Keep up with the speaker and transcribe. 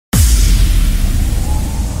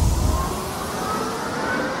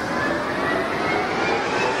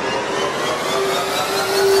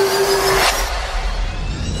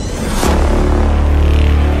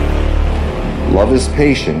is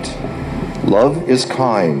patient. Love is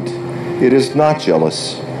kind. It is not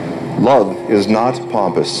jealous. Love is not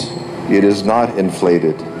pompous. It is not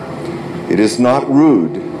inflated. It is not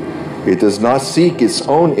rude. It does not seek its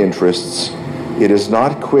own interests. It is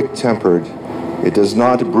not quick-tempered. It does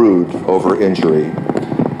not brood over injury.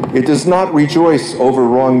 It does not rejoice over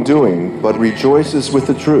wrongdoing, but rejoices with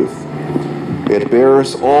the truth. It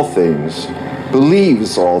bears all things,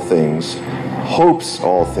 believes all things, hopes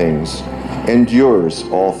all things, endures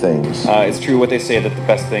all things. It's true what they say that the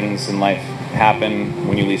best things in life happen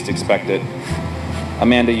when you least expect it.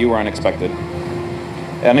 Amanda, you were unexpected.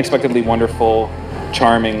 Unexpectedly wonderful,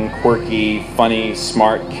 charming, quirky, funny,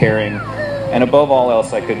 smart, caring, and above all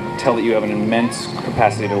else, I could tell that you have an immense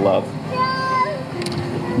capacity to love.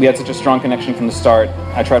 We had such a strong connection from the start.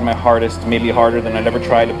 I tried my hardest, maybe harder than I'd ever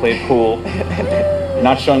tried, to play it cool.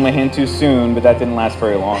 Not showing my hand too soon, but that didn't last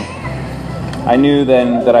very long. I knew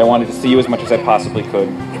then that I wanted to see you as much as I possibly could.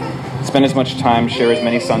 Spend as much time, share as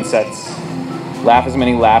many sunsets, laugh as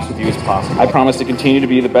many laughs with you as possible. I promised to continue to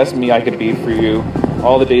be the best me I could be for you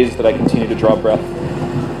all the days that I continue to draw breath.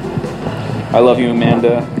 I love you,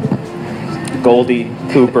 Amanda, Goldie,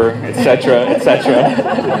 Cooper, etc., etc.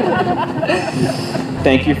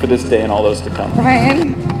 Thank you for this day and all those to come.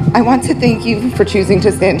 Ryan, I want to thank you for choosing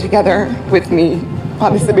to stand together with me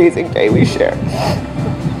on this amazing day we share.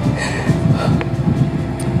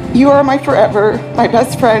 You are my forever, my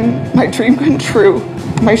best friend, my dream come true,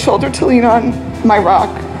 my shoulder to lean on, my rock,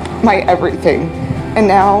 my everything. And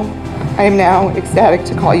now, I am now ecstatic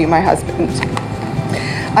to call you my husband.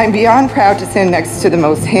 I'm beyond proud to stand next to the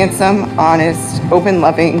most handsome, honest, open,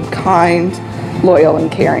 loving, kind, loyal,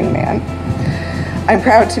 and caring man. I'm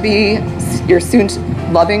proud to be your soon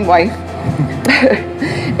loving wife,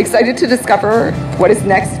 excited to discover what is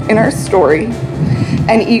next in our story,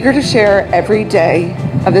 and eager to share every day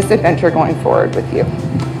of this adventure going forward with you.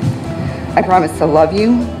 I promise to love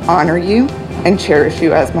you, honor you, and cherish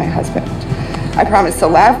you as my husband. I promise to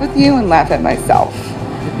laugh with you and laugh at myself.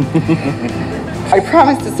 I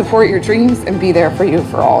promise to support your dreams and be there for you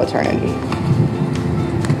for all eternity.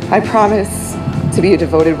 I promise to be a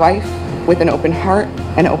devoted wife with an open heart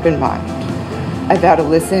and open mind. I vow to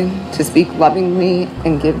listen, to speak lovingly,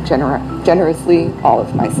 and give generously all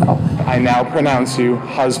of myself. I now pronounce you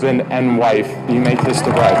husband and wife. You may kiss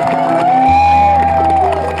the bride.